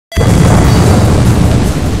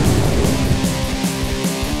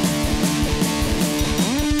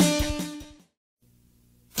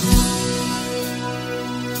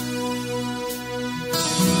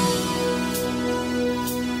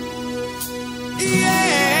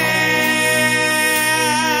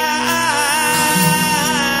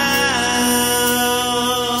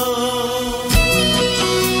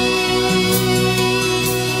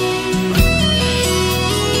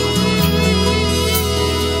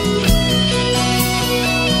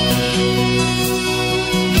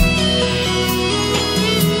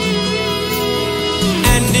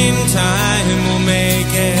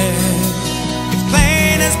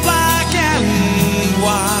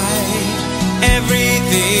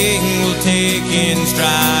everything will take in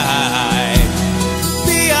stride.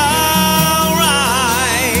 Be alright.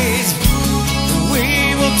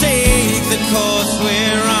 We will take the course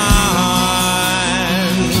we're on.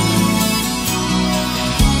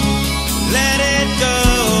 Let it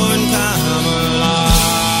go and come along.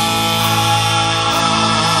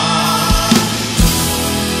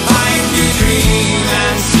 Find your dream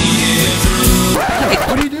and see it through. Hey,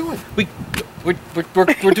 what are you doing?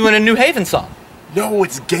 We're doing a New Haven song. No,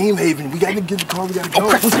 it's Game Haven. We gotta get the car. We gotta go. Oh,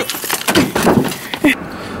 crap, let's go.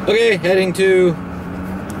 Okay, heading to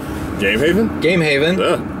Game Haven. Game Haven.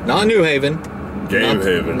 Not New Haven. Game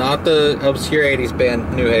Haven. Not the obscure 80s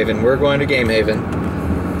band New Haven. We're going to Game Haven.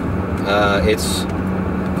 It's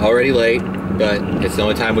already late, but it's the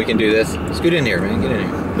only time we can do this. Scoot in here, man. Get in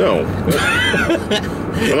here. No.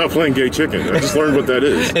 I'm not playing gay chicken. I just learned what that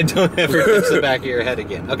is. And don't ever fix the back of your head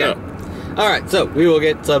again. Okay. No. Alright, so we will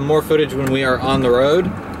get some more footage when we are on the road.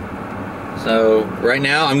 So, right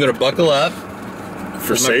now, I'm going to buckle up.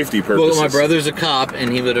 For safety purposes. Well, my brother's a cop, and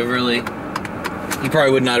he would have really... He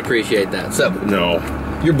probably would not appreciate that. So, no.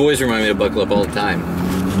 Your boys remind me to buckle up all the time.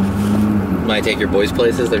 When I take your boys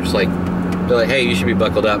places, they're like, hey, you should be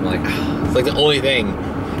buckled up. I'm like, oh. It's like the only thing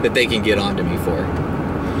that they can get onto me for.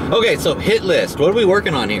 Okay, so hit list. What are we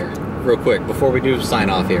working on here? Real quick, before we do sign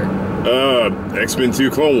off here. X-Men 2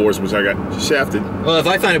 Clone Wars, which I got shafted. Well, if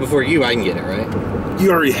I find it before you, I can get it, right? You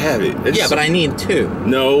already have it. Yeah, but I need 2.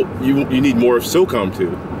 No, you need more of SOCOM 2.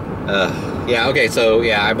 Yeah, okay, so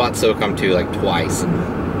yeah, I bought SOCOM 2 like twice and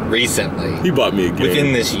recently. He bought me a game.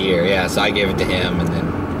 Within this year, yeah, so I gave it to him, and then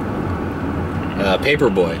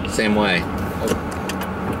Paperboy, same way.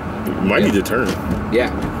 Might need to turn. Yeah.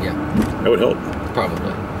 That would help.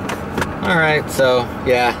 Probably. Alright, so,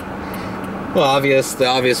 yeah. Well, the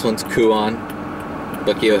obvious one's Kuon.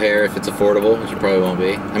 Bucky O'Hare, if it's affordable, which it probably won't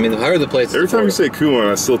be. I mean, the higher the place. Every time you say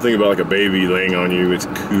Kuon, I still think about like a baby laying on you. It's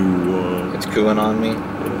Kuon. It's Kuon on me?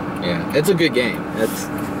 Yeah, it's a good game.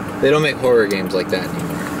 They don't make horror games like that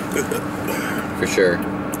anymore. For sure.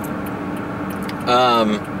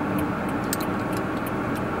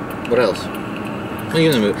 What else?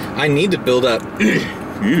 I need to build up. You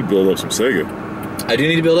need to build up some Sega. I do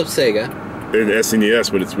need to build up Sega. And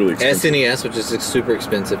SNES, but it's really expensive. SNES, which is super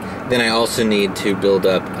expensive. Then I also need to build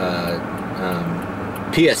up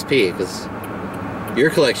PSP, because your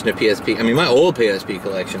collection of PSP... I mean, my old PSP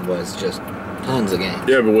collection was just tons of games.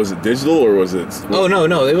 Yeah, but was it digital or was it... Oh, no.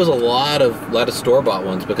 There was a lot of store-bought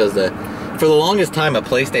ones, because for the longest time, a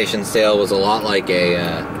PlayStation sale was a lot like a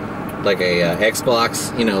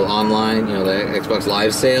Xbox, online, the Xbox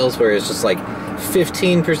Live sales, where it's just like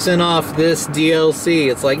 15% off this DLC.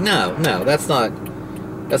 It's like, no, that's not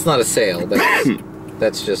a sale.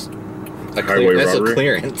 That's just a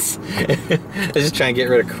clearance. They're just trying to get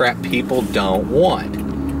rid of crap people don't want.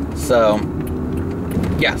 So,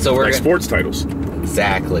 yeah, so we're like sports titles.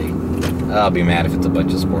 Exactly. I'll be mad if it's a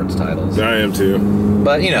bunch of sports titles. I am too.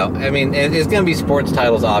 But, I mean, it's going to be sports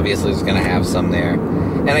titles, obviously. It's going to have some there.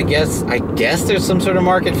 And I guess there's some sort of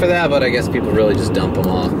market for that, but I guess people really just dump them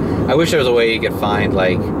off. I wish there was a way you could find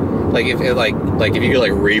like if you could like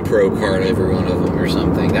repro card every one of them or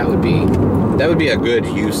something. That would be a good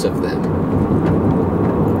use of them.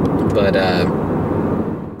 But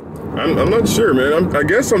I'm not sure, man. I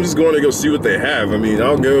guess I'm just going to go see what they have. I mean,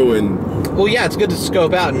 I'll go and... Well, yeah, it's good to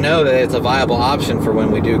scope out and know that it's a viable option for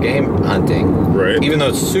when we do game hunting. Right. Even though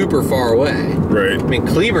it's super far away. Right. I mean,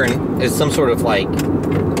 Cleburne is some sort of like...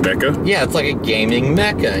 Mecca? Yeah, it's like a gaming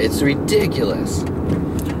mecca. It's ridiculous.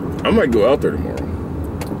 I might go out there tomorrow.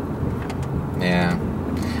 Yeah.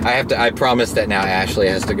 I promise that now Ashley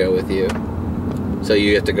has to go with you. So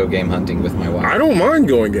you have to go game hunting with my wife. I don't mind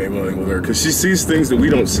going game hunting with her, because she sees things that we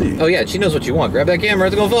don't see. Oh yeah, she knows what you want. Grab that camera,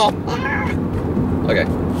 it's gonna fall. Okay.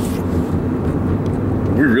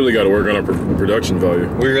 We really got to work on our production value.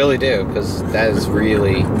 We really do, because that is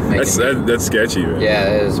really... That's sketcy, man. Yeah,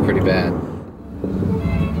 that is pretty bad.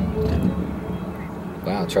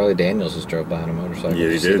 Wow, Charlie Daniels just drove by on a motorcycle. Yeah,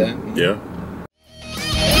 he did. You see that? Yeah.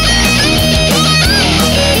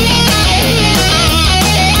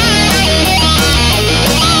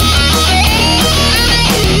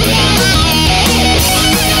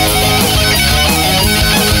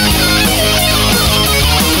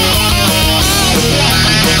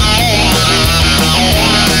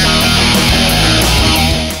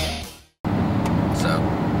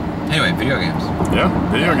 Anyway, video games. Yeah,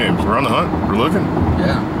 video games. We're on the hunt. We're looking.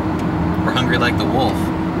 Yeah. We're hungry like the wolf. You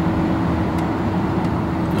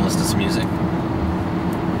want to listen to some music?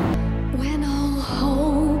 When all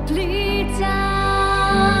hope bleeds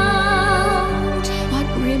out, what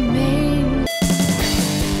remains?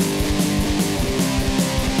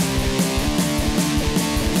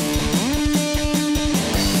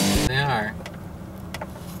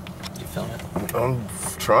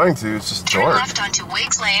 trying to. It's just Turn dark. left onto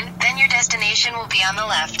Wiggs Lane, then your destination will be on the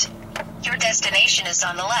left. Your destination is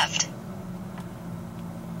on the left.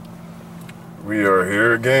 We are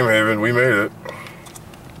here at Game Haven. We made it.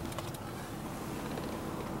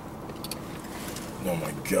 Oh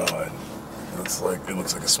my God! It looks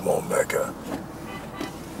like a small mecca.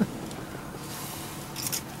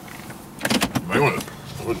 You might want to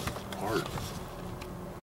put it apart.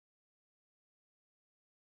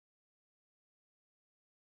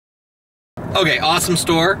 Okay, awesome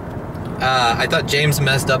store. I thought James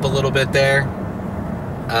messed up a little bit there.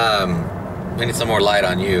 We need some more light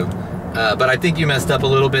on you. But I think you messed up a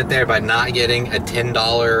little bit there by not getting a $10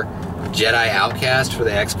 Jedi Outcast for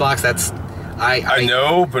the Xbox. That's I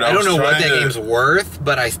know, but I don't know what that game's worth,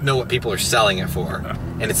 but I know what people are selling it for,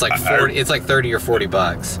 and it's like 40. It's like 30 or 40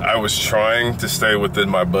 bucks. I was trying to stay within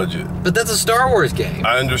my budget. But that's a Star Wars game.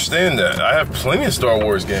 I understand that. I have plenty of Star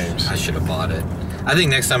Wars games. I should have bought it. I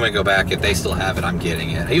think next time I go back, if they still have it, I'm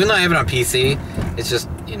getting it. Even though I have it on PC, it's just,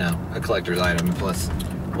 you know, a collector's item. Plus,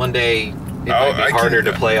 one day it might be harder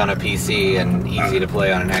to play on a PC and easy to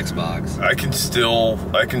play on an Xbox. I can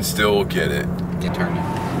still get it. Get turned.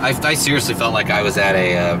 I seriously felt like I was at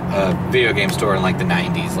a video game store in like the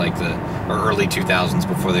 90s, like or early 2000s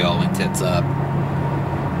before they all went tits up.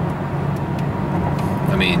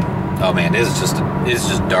 I mean, oh man, it's just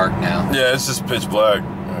dark now. Yeah, it's just pitch black.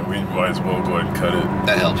 We might as well go ahead and cut it.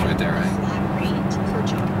 That helps right there, right?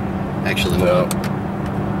 Actually, no.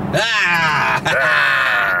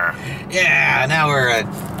 Ah! Yeah, now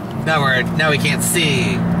we can't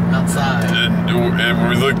see outside. And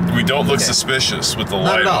we don't look suspicious with the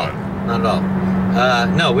light on. Not at all.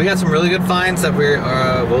 No, we got some really good finds that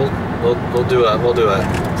we'll do a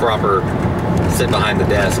proper sit behind the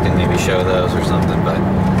desk and maybe show those or something. But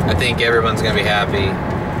I think everyone's gonna be happy.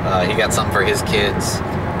 He got something for his kids.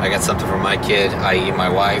 I got something for my kid, i.e. my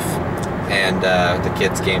wife, and the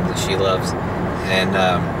kids' game that she loves. And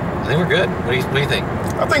I think we're good. What do you think?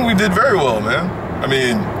 I think we did very well, man. I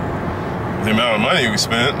mean, the amount of money we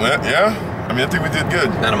spent, yeah. I mean, I think we did good.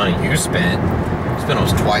 The amount of money you spent. You spent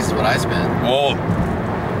almost twice what I spent. Well,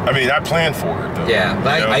 I mean, I planned for it, though. Yeah,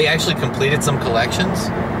 but I actually completed some collections,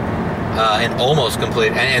 and almost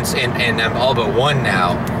completed, and I'm all but one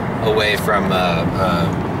now away from the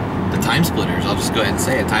Time Splitters. I'll just go ahead and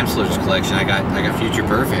say it. Time Splitters collection. I got Future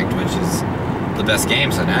Perfect, which is the best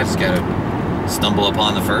game. So now I just gotta stumble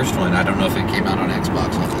upon the first one. I don't know if it came out on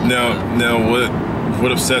Xbox. Now,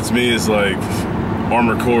 what upsets me is like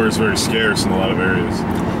Armored Core is very scarce in a lot of areas.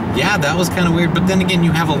 Yeah, that was kind of weird. But then again,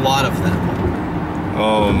 you have a lot of them.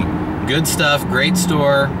 Good stuff. Great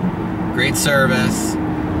store. Great service.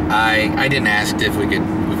 I didn't ask if we could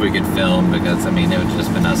film because I mean it would have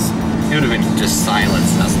just been us. It would have been just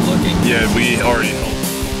silence and us looking. Yeah, we already helped.